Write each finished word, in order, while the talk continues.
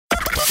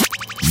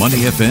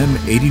Money FM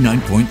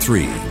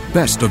 89.3.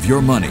 Best of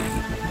your money.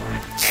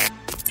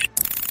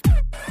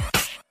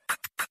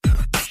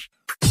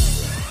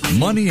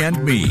 Money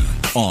and Me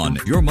on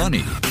Your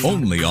Money,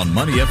 only on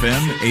Money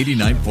FM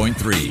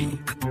 89.3.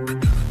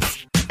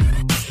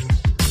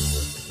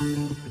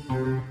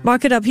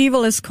 Market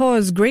upheaval has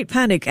caused great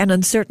panic and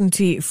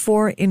uncertainty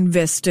for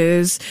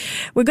investors.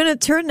 We're going to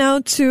turn now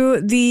to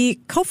the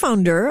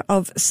co-founder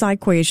of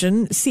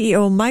Cyquation,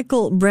 CEO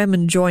Michael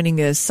Bremen,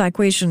 joining us.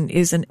 Cyquation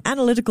is an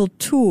analytical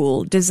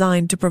tool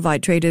designed to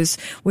provide traders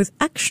with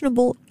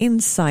actionable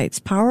insights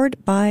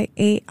powered by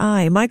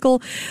AI.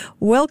 Michael,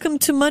 welcome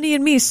to Money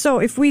and Me. So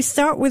if we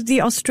start with the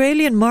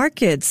Australian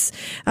markets,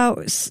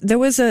 there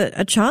was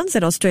a chance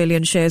that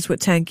Australian shares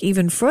would tank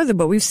even further,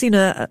 but we've seen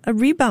a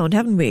rebound,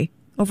 haven't we?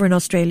 Over in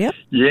Australia?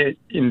 Yeah,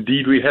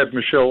 indeed we have,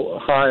 Michelle.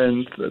 Hi,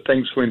 and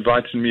thanks for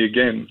inviting me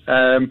again.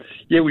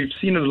 We've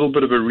seen a little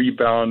bit of a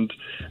rebound.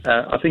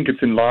 I think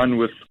it's in line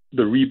with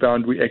the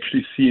rebound we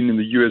actually seen in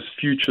the US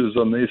futures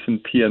on the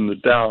S&P and the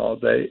Dow.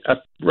 They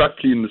up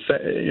roughly in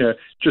the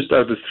just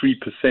over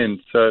 3%.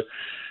 So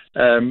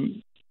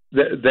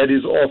that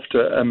is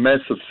after a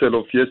massive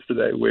sell-off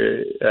yesterday,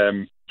 where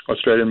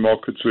Australian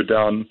markets were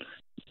down,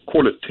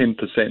 call it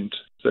 10%.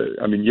 So,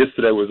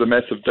 yesterday was a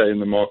massive day in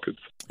the markets.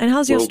 And how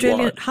is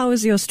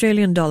the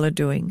Australian dollar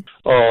doing?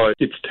 Oh,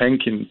 it's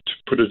tanking, to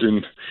put it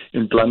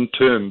in blunt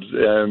terms.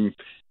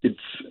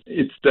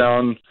 It's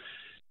down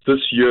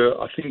this year.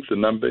 I think the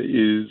number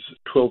is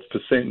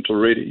 12%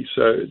 already.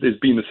 So there's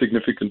been a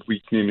significant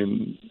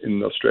weakening in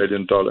the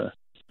Australian dollar.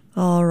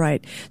 All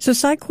right. So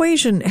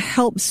Cyquation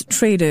helps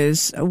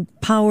traders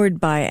powered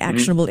by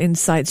actionable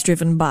insights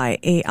driven by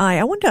AI.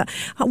 I wonder,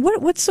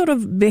 what sort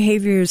of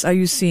behaviors are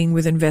you seeing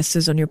with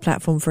investors on your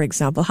platform, for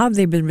example? How have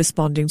they been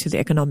responding to the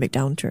economic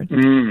downturn?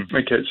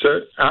 Okay.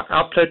 So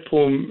our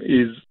platform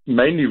is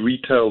mainly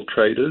retail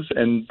traders,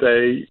 and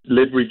they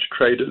leverage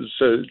traders.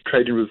 So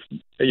trading with,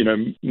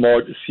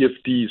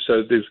 CFD.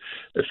 So there's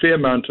a fair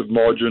amount of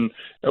margin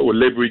or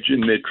leverage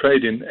in their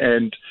trading.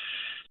 And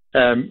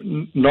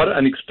not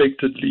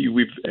unexpectedly,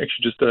 we've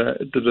actually just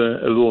did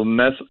a little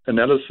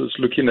analysis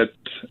looking at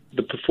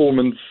the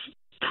performance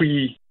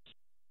pre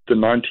the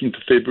 19th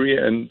of February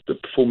and the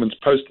performance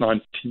post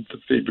 19th of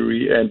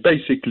February. And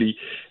basically,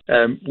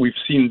 we've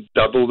seen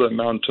double the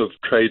amount of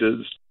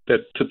traders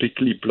that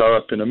typically blow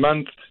up in a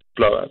month,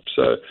 blow up.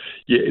 So,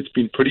 it's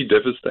been pretty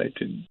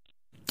devastating.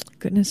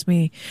 Goodness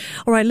me.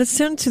 All right, let's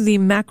turn to the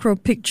macro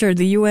picture.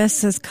 The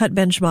U.S. has cut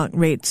benchmark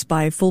rates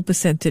by a full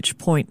percentage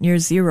point, near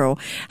zero.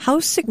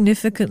 How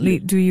significantly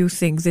do you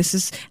think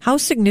how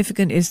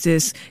significant is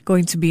this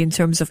going to be in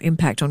terms of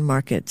impact on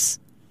markets?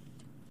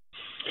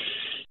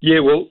 Yeah,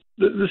 well,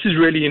 this is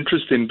really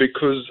interesting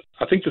because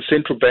I think the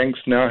central banks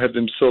now have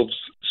themselves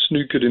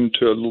snookered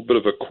into a little bit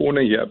of a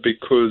corner here,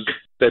 because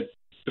they've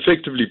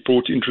effectively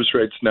brought interest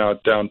rates now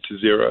down to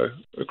zero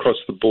across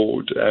the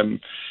board.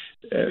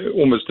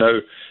 Almost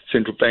no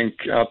central bank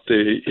out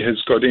there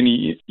has got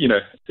any,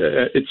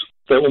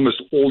 they're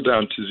almost all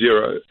down to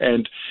zero.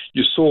 And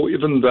you saw,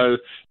 even though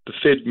the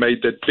Fed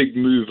made that big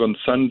move on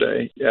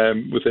Sunday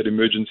with that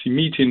emergency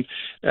meeting,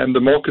 and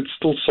the market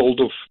still sold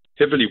off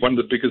heavily, one of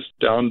the biggest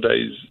down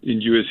days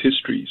in U.S.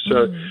 history.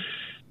 So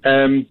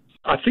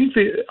I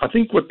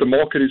think what the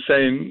market is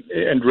saying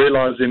and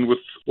realizing with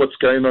what's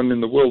going on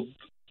in the world,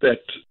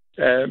 that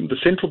the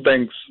central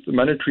banks, the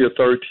monetary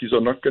authorities,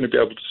 are not going to be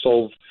able to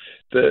solve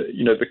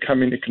the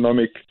coming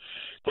economic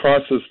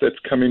crisis that's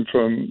coming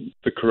from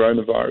the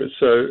coronavirus.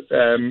 So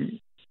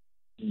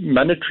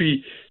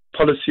monetary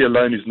policy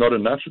alone is not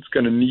enough. It's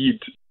going to need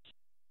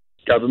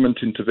government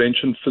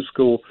intervention,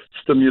 fiscal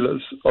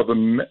stimulus of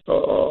an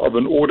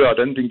order I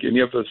don't think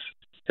any of us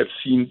have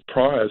seen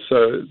prior.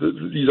 So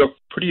these are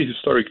pretty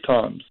historic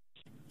times.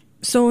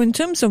 So in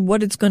terms of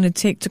what it's going to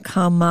take to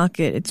calm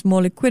market, it's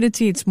more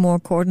liquidity, it's more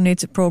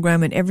coordinated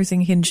program, and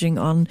everything hinging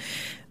on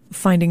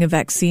finding a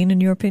vaccine,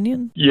 in your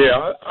opinion?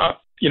 Yeah,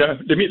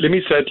 let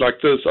me say it like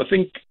this. I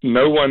think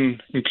no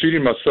one,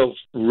 including myself,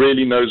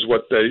 really knows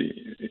what they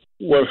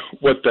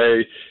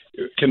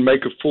can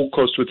make a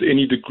forecast with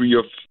any degree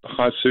of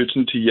high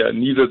certainty here.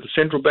 Neither the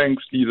central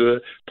banks,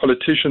 neither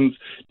politicians,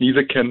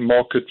 neither can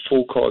market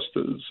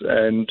forecasters.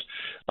 And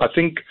I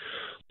think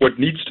what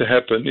needs to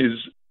happen is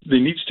there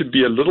needs to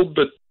be a little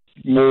bit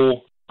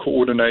more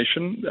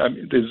coordination.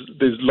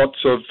 There's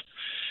lots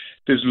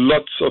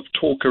of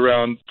talk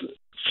around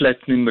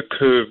flattening the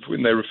curve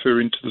when they refer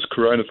into this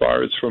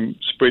coronavirus from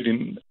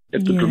spreading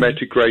at the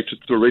dramatic rate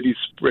it's already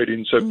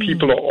spreading. So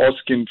people are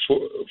asking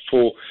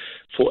for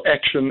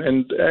action,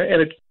 and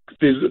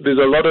there's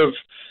a lot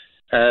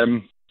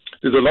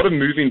of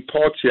moving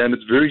parts here, and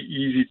it's very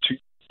easy to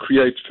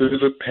create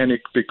further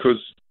panic because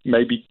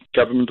maybe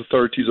government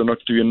authorities are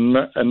not doing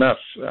enough.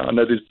 I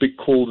know there's big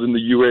calls in the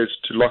US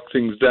to lock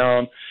things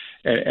down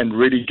and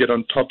really get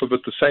on top of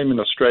it. The same in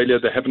Australia.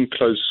 They haven't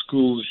closed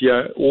schools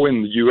here or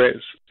in the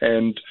US,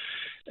 and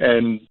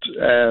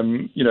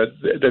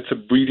that's a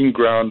breeding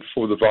ground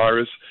for the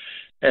virus.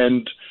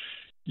 And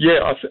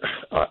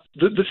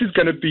this is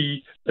going to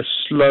be a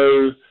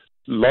slow,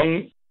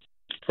 long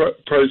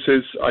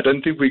process. I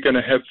don't think we're going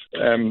to have. I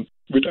don't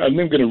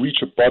think we're going to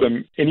reach a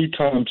bottom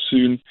anytime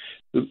soon.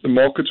 The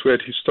markets were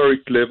at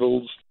historic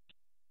levels,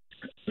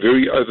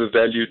 very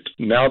overvalued.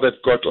 Now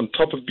they've got, on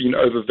top of being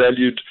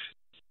overvalued,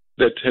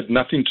 that had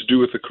nothing to do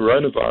with the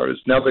coronavirus.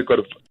 Now they've got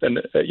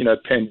a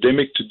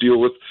pandemic to deal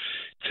with.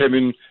 It's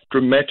having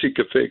dramatic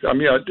effect. I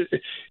mean,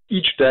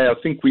 each day I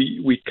think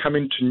we come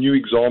into new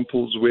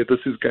examples where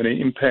this is going to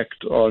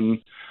impact on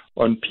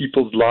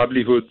people's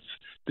livelihoods.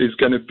 There's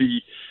going to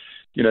be,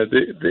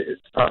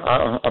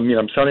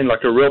 I'm sounding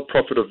like a real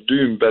prophet of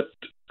doom, but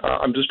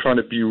I'm just trying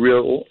to be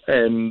real.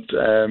 And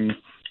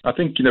I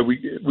think,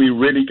 we're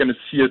really going to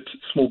see it.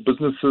 Small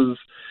businesses,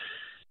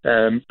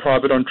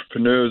 private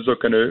entrepreneurs are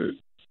going to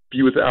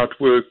be without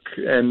work.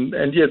 And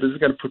this is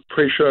going to put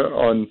pressure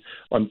on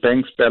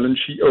banks' balance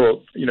sheet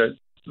or,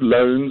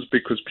 loans,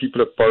 because people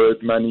have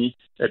borrowed money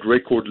at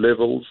record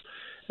levels.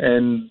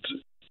 And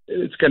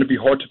it's going to be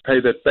hard to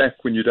pay that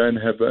back when you don't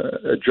have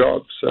a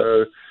job.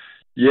 So,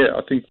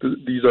 I think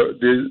these are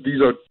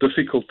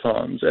difficult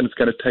times, and it's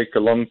going to take a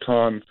long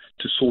time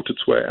to sort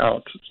its way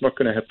out. It's not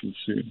going to happen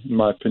soon, in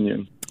my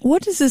opinion.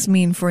 What does this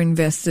mean for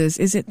investors?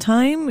 Is it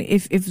time,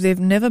 if they've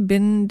never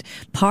been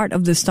part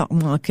of the stock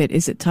market,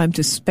 is it time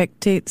to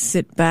spectate,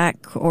 sit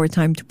back, or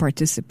time to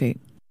participate?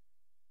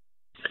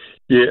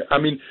 Yeah, I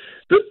mean,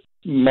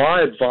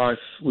 my advice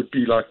would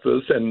be like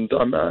this, and as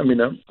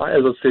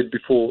I said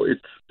before,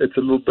 it's a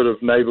little bit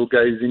of navel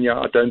gazing.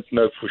 I don't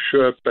know for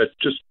sure, but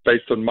just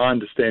based on my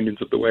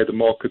understandings of the way the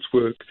markets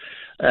work,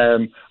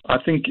 I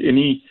think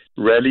any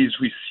rallies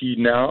we see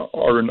now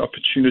are an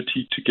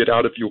opportunity to get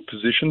out of your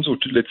positions, or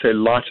to, let's say,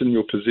 lighten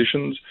your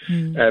positions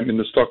in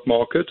the stock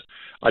market.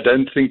 I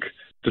don't think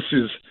this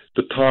is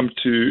the time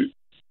to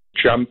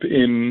jump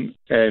in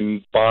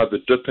and buy the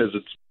dip, as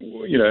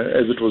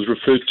it was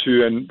referred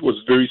to, and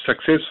was very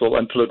successful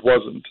until it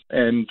wasn't.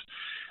 And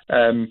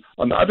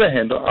on the other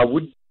hand, I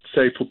would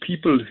say for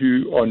people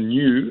who are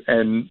new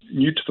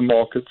to the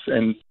markets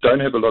and don't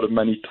have a lot of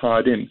money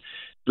tied in,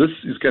 this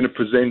is going to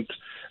present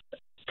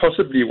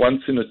possibly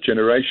once in a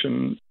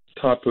generation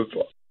type of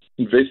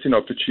investing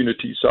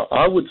opportunity. So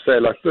I would say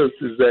like this,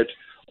 is that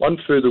on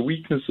further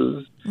weakness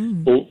to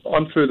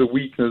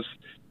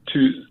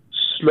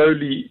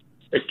slowly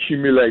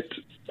accumulate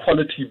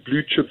quality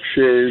blue chip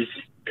shares,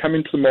 come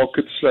into the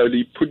market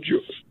slowly, put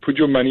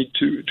your money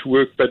to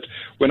work. But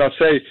when I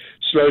say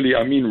slowly,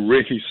 I mean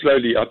really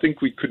slowly. I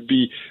think we could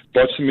be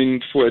bottoming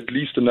for at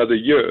least another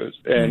year.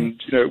 And,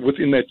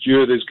 within that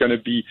year, there's going to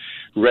be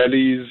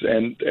rallies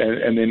and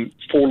then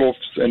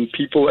fall-offs, and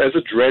people, as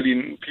it's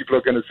rallying, people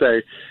are going to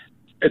say,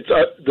 it's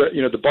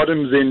the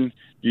bottom's in,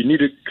 you need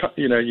to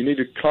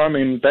climb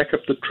in, back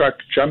up the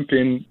truck, jump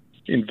in,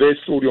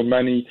 invest all your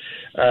money.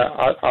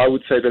 I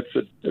would say that's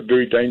a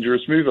very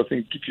dangerous move. I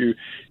think if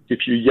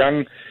you're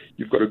young,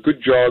 you've got a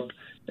good job,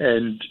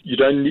 and you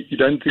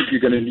don't think you're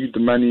going to need the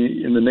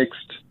money in the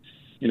next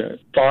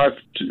 5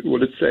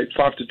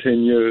 to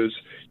 10 years,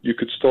 you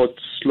could start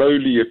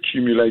slowly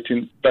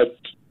accumulating. But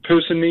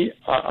personally,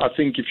 I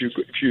think if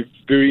you're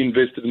very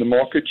invested in the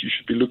market, you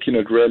should be looking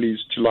at rallies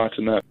to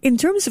lighten up. In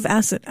terms of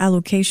asset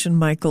allocation,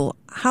 Michael,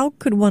 how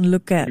could one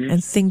look at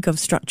and think of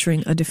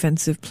structuring a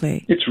defensive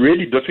play? It's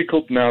really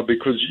difficult now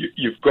because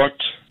you've got,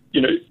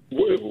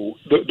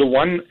 the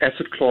one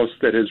asset class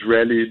that has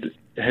rallied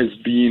has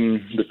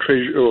been the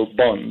treasury or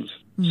bonds.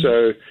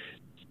 So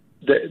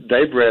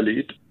they've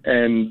rallied,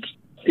 and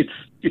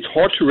it's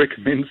hard to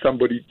recommend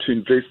somebody to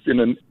invest in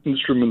an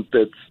instrument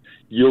that's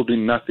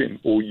yielding nothing,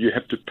 or you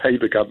have to pay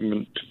the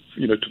government,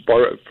 to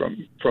borrow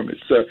from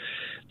it. So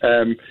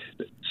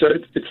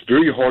it's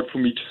very hard for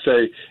me to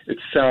say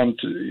it's sound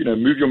to,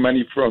 move your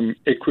money from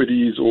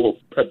equities, or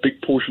a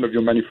big portion of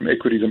your money from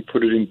equities, and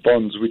put it in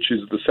bonds, which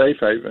is the safe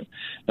haven.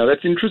 Now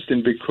that's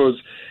interesting because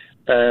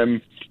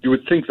you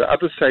would think the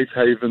other safe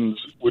havens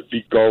would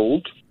be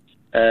gold,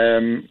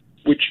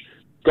 which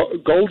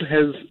gold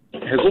has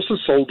also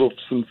sold off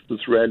since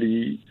this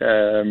rally.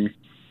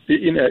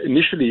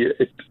 Initially,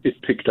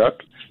 it picked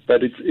up,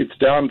 but it's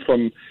down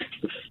from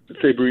the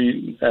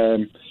February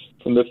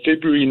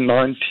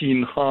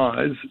 19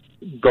 highs.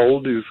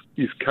 Gold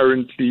is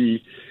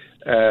currently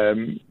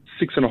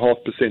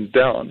 6.5%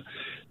 down.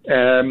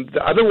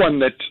 The other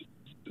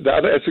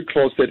asset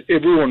class that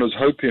everyone was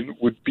hoping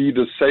would be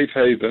the safe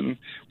haven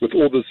with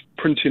all this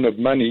printing of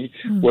money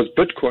was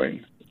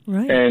Bitcoin,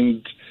 right?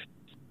 And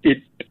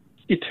it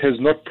has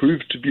not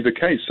proved to be the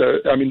case. So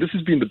this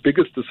has been the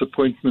biggest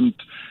disappointment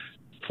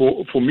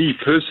for me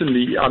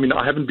personally.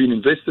 I haven't been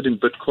invested in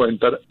Bitcoin,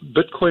 but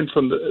Bitcoin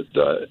from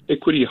the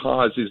equity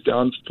highs is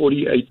down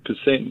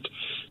 48%.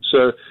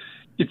 So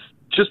it's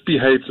just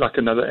behaved like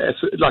another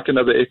asset, like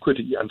another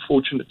equity.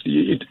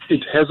 Unfortunately,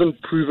 it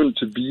hasn't proven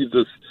to be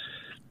this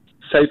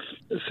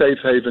safe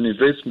haven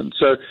investment.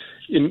 So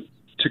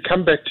to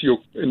come back to your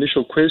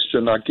initial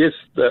question, I guess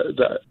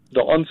the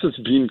answer's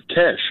been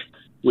cash.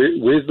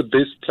 Where's the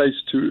best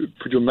place to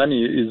put your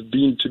money is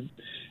being to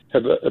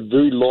have a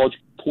very large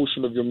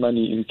portion of your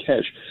money in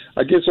cash.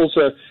 I guess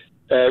also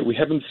we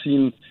haven't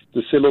seen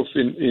the sell-off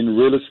in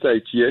real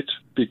estate yet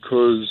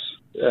because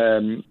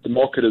the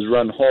market has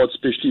run hard,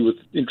 especially with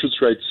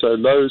interest rates so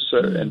low.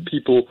 And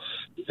people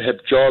have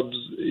jobs.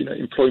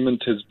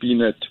 Employment has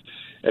been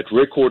at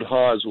record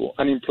highs, or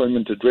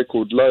unemployment at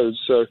record lows.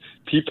 So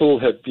people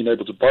have been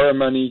able to borrow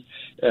money.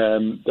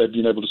 They've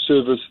been able to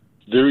service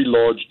very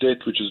large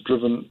debt, which has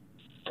driven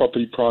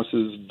property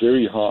prices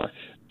very high.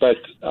 But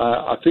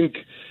I think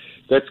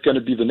that's going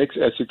to be the next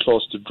asset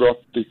class to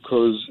drop,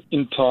 because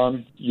in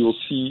time you'll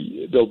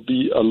see there'll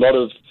be a lot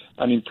of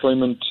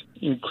unemployment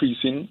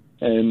increasing,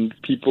 and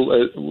people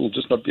will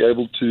just not be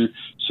able to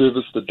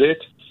service the debt,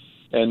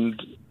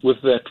 and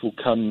with that will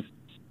come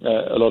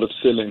a lot of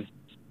selling.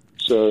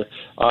 So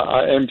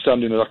I am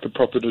sounding like a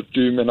prophet of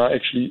doom, and I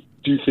actually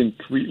do think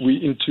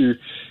we're into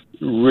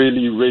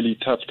really, really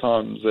tough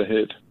times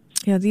ahead.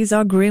 Yeah, these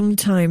are grim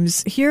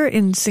times. Here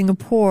in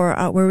Singapore,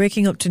 we're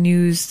waking up to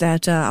news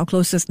that our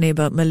closest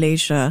neighbor,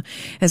 Malaysia,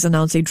 has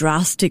announced a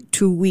drastic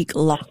 2-week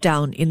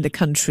lockdown in the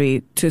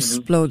country to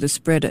slow the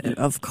spread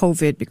of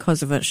COVID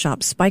because of a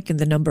sharp spike in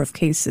the number of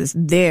cases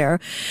there.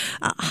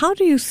 How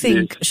do you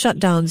think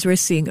shutdowns we're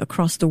seeing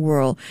across the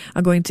world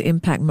are going to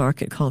impact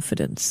market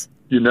confidence?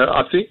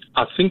 I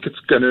think it's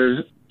going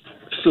to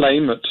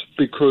flame it,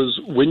 because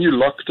when you're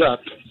locked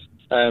up,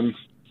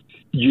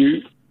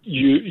 you're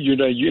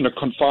in a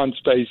confined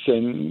space,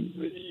 and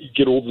you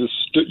get all this.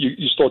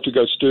 You start to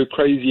go stir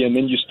crazy, and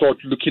then you start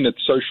looking at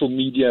social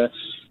media,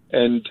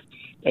 and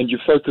you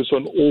focus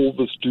on all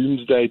this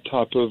doomsday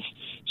type of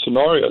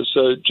scenario.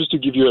 So, just to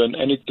give you an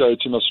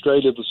anecdote, in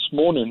Australia this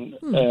morning,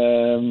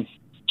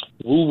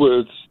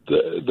 Woolworths,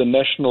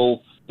 the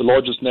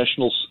largest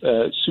national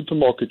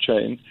supermarket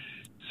chain,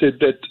 said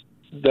that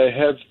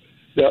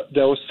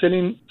they were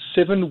selling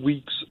 7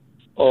 weeks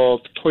of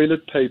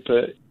toilet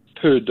paper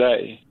per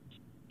day.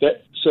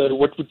 So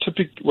what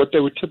they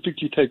would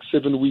typically take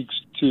 7 weeks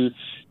to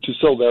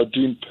sell, they are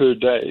doing per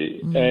day,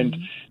 and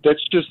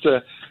that's just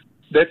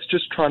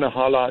trying to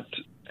highlight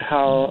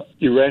how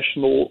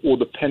irrational or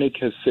the panic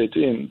has set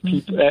in.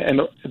 People,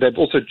 and they've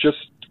also just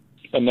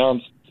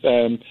announced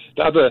the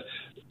other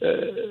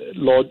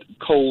Lord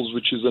Coles,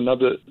 which is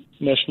another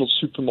national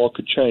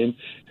supermarket chain,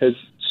 has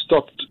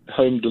stopped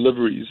home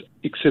deliveries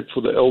except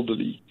for the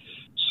elderly.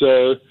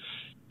 So.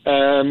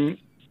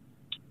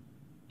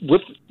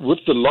 With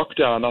the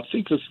lockdown, I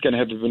think this is going to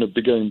have even a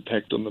bigger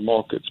impact on the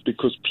markets,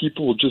 because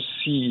people will just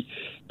see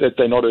that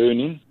they're not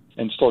earning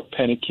and start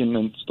panicking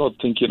and start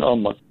thinking, oh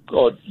my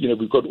God,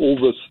 we've got all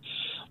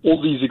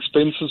these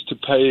expenses to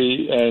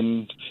pay,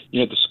 and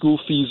the school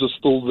fees are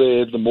still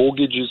there, the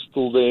mortgage is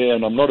still there,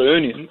 and I'm not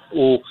earning.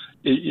 Or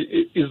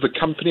is the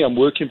company I'm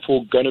working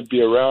for going to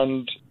be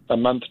around a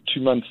month,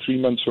 2 months, 3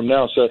 months from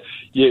now? So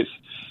yes,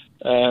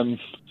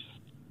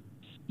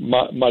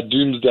 my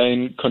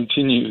doomsday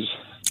continues.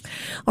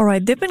 All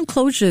right. There have been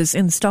closures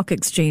in stock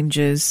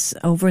exchanges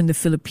over in the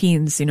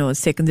Philippines,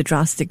 has taken the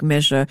drastic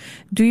measure.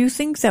 Do you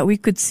think that we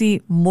could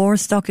see more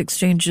stock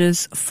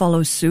exchanges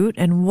follow suit?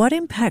 And what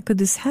impact could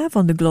this have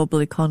on the global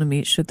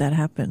economy should that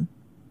happen?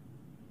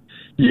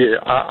 Yeah,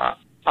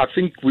 I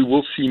think we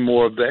will see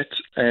more of that.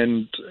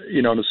 And,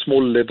 on a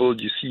smaller level,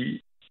 you see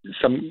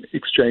some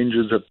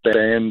exchanges have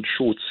banned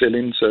short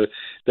selling, so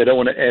they don't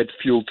want to add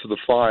fuel to the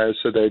fire.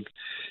 So they've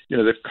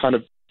kind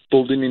of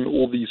building in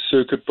all these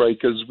circuit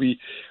breakers. We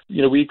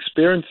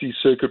experience these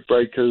circuit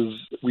breakers.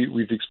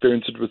 We've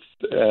experienced it with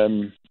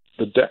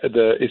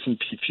the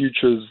S&P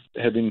futures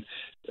having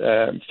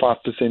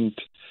 5%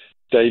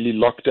 daily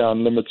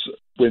lockdown limits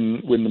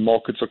when the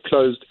markets are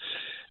closed.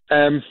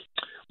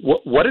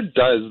 What it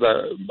does,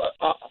 though,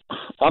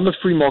 I'm a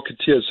free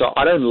marketeer, so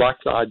I don't like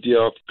the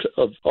idea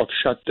of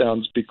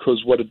shutdowns,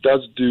 because what it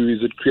does do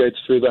is it creates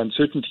further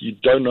uncertainty. You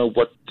don't know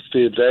what the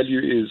fair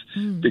value is,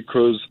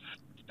 because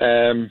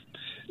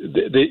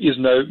there is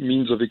no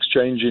means of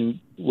exchanging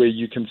where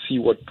you can see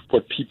what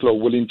people are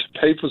willing to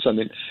pay for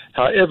something.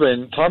 However,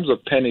 in times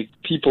of panic,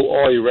 people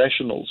are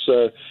irrational.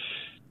 So,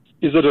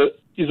 is it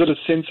a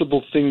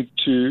sensible thing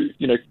to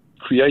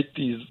create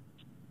these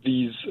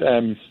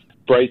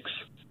breaks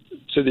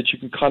so that you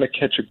can kind of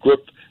catch a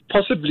grip?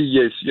 Possibly,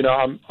 yes.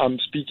 I'm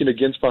speaking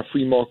against my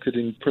free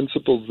marketing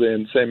principles there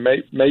and saying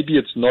maybe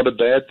it's not a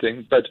bad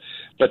thing, but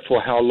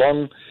for how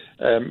long?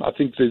 I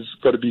think there's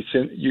got to be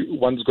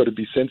one's got to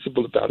be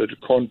sensible about it. It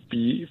can't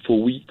be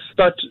for weeks,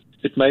 but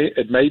it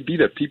may be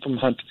that people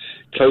might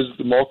close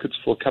the markets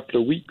for a couple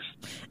of weeks.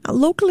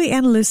 Locally,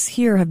 analysts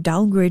here have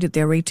downgraded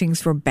their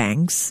ratings for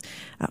banks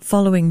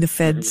following the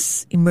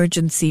Fed's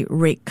emergency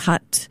rate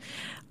cut.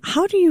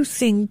 How do you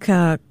think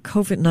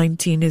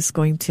COVID-19 is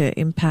going to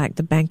impact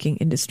the banking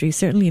industry?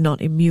 Certainly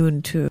not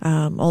immune to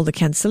all the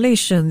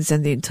cancellations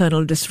and the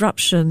internal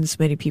disruptions.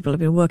 Many people have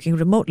been working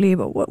remotely.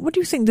 But what do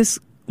you think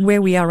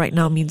where we are right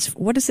now means?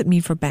 What does it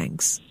mean for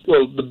banks?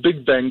 Well, the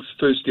big banks,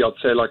 firstly, I'd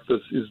say like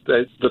this, is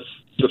that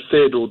the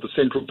Fed or the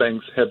central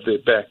banks have their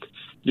back.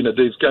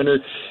 There's going to,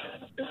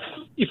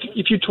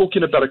 if you're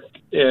talking about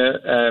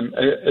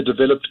a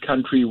developed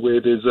country where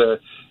there's a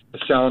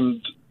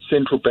sound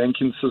central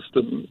banking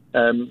system,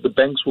 the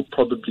banks will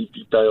probably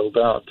be bailed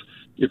out.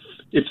 if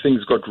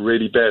things got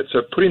really bad.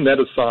 So putting that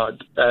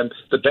aside,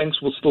 the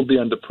banks will still be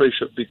under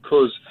pressure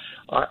because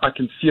I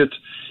can see it.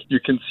 You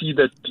can see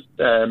that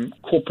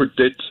corporate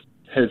debt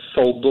has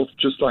sold off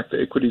just like the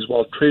equities,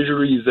 while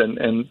treasuries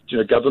and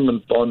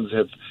government bonds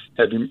have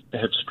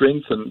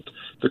strengthened.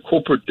 The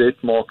corporate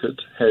debt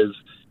market has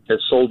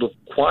sold off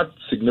quite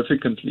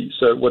significantly.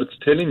 So what it's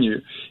telling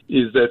you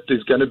is that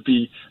there's going to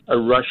be a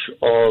rush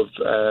of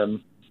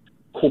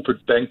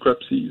corporate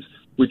bankruptcies,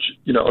 which,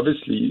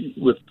 obviously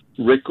with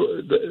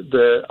record,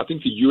 I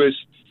think the U.S.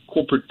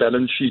 corporate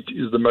balance sheet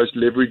is the most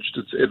leveraged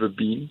it's ever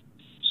been.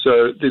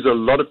 So there's a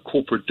lot of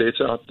corporate debt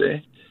out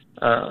there.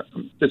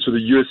 That's with a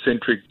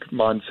U.S.-centric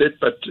mindset,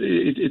 but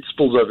it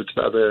spills over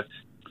to other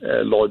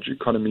large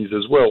economies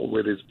as well,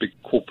 where there's big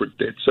corporate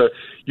debt. So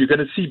you're going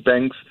to see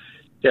banks.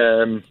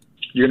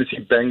 You're going to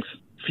see banks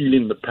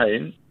feeling the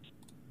pain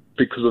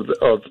because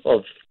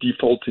of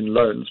default in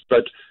loans.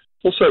 But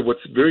also,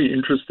 what's very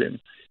interesting,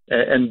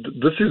 and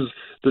this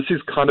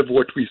is kind of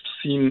what we've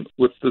seen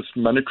with this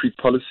monetary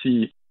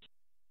policy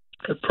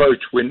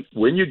approach.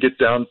 When you get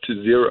down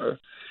to zero,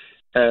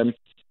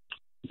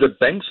 the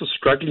banks are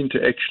struggling to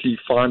actually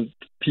find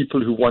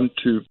people who want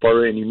to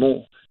borrow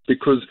anymore,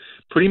 because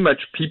pretty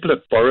much people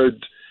have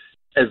borrowed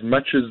as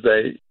much as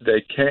they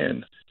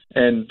can,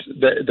 and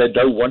they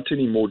don't want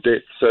any more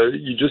debt. So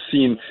you're just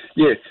seeing,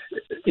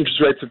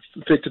 interest rates have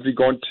effectively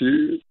gone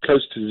to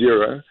close to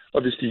zero.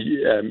 Obviously,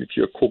 if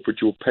you're a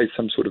corporate, you'll pay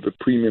some sort of a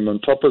premium on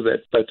top of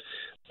that. But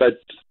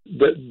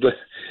the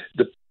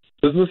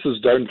businesses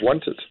don't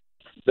want it.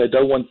 They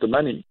don't want the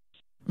money.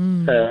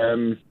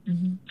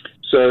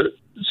 So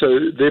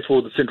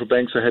therefore, the central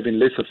banks are having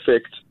less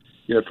effect.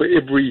 For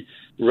every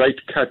rate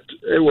cut,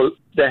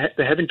 they're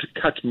having to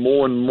cut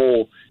more and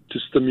more to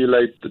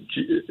stimulate the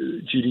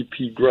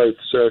GDP growth.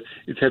 So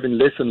it's having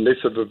less and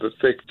less of an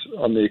effect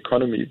on the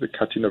economy, the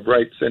cutting of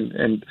rates,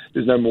 and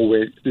there's no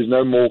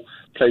more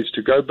place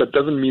to go. But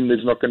doesn't mean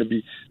there's not going to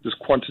be this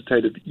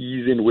quantitative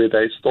easing where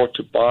they start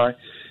to buy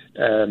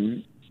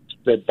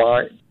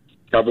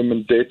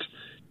government debt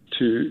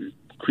to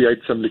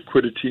create some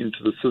liquidity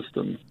into the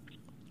system.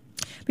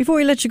 Before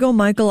we let you go,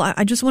 Michael,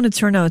 I just want to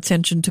turn our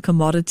attention to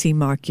commodity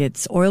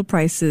markets. Oil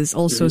prices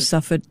also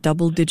suffered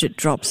double-digit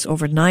drops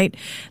overnight.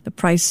 The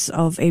price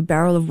of a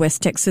barrel of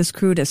West Texas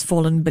crude has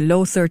fallen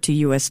below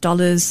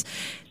 $30.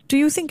 Do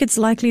you think it's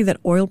likely that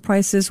oil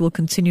prices will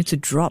continue to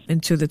drop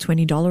into the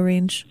 $20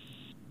 range?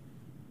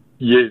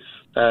 Yes.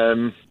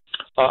 I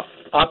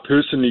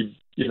personally,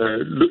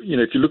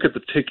 if you look at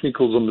the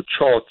technicals on the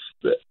charts,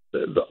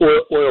 the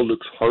oil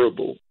looks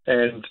horrible.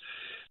 And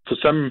for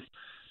some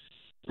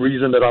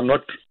reason that I'm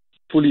not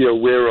fully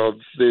aware of,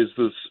 there's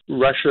this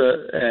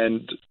Russia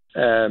and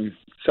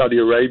Saudi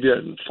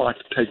Arabia fight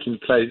taking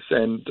place,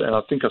 and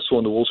I think I saw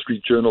in the Wall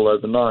Street Journal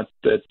overnight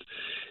that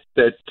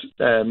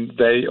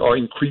they are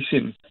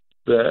increasing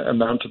the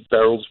amount of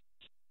barrels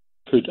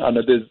per. I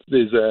know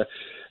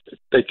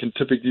they can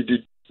typically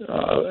do.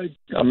 I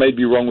may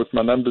be wrong with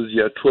my numbers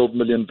here. 12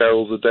 million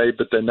barrels a day,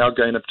 but they're now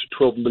going up to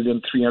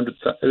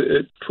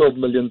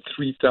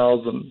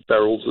 12,003,000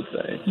 barrels a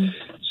day.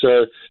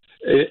 So.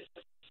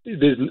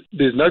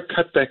 There's no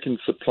cutback in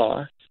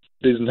supply.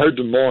 There's no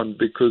demand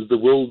because the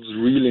world's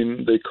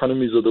reeling. The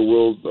economies of the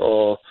world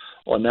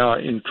are now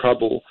in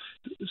trouble.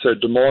 So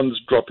demand's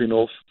dropping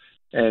off,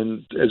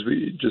 and as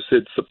we just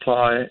said,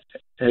 supply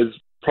has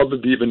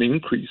probably even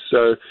increased.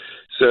 So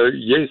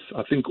yes,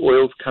 I think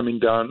oil's coming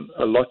down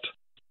a lot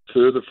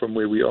further from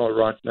where we are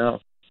right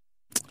now,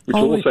 which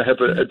will also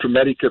have a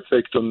dramatic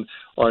effect on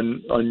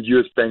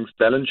U.S. banks'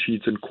 balance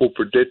sheets and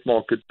corporate debt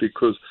market,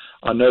 because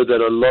I know that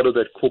a lot of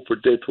that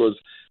corporate debt was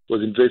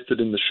invested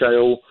in the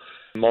shale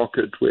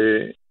market,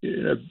 where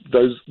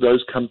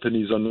those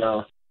companies are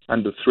now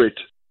under threat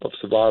of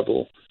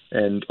survival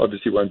and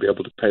obviously won't be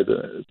able to pay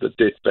the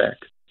debt back,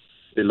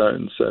 their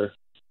loans. So,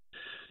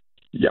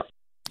 yeah.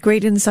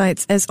 Great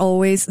insights, as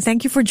always.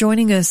 Thank you for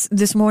joining us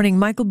this morning.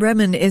 Michael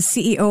Bremen is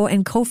CEO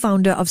and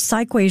co-founder of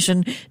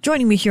Cyquation,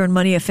 joining me here on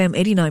Money FM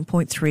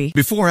 89.3.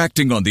 Before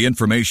acting on the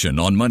information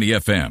on Money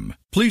FM,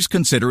 please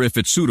consider if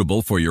it's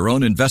suitable for your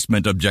own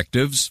investment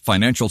objectives,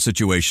 financial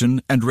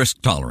situation, and risk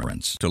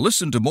tolerance. To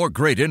listen to more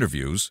great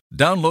interviews,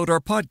 download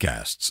our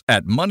podcasts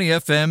at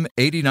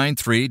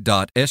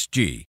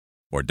moneyfm893.sg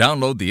or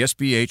download the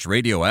SBH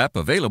radio app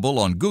available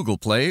on Google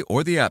Play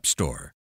or the App Store.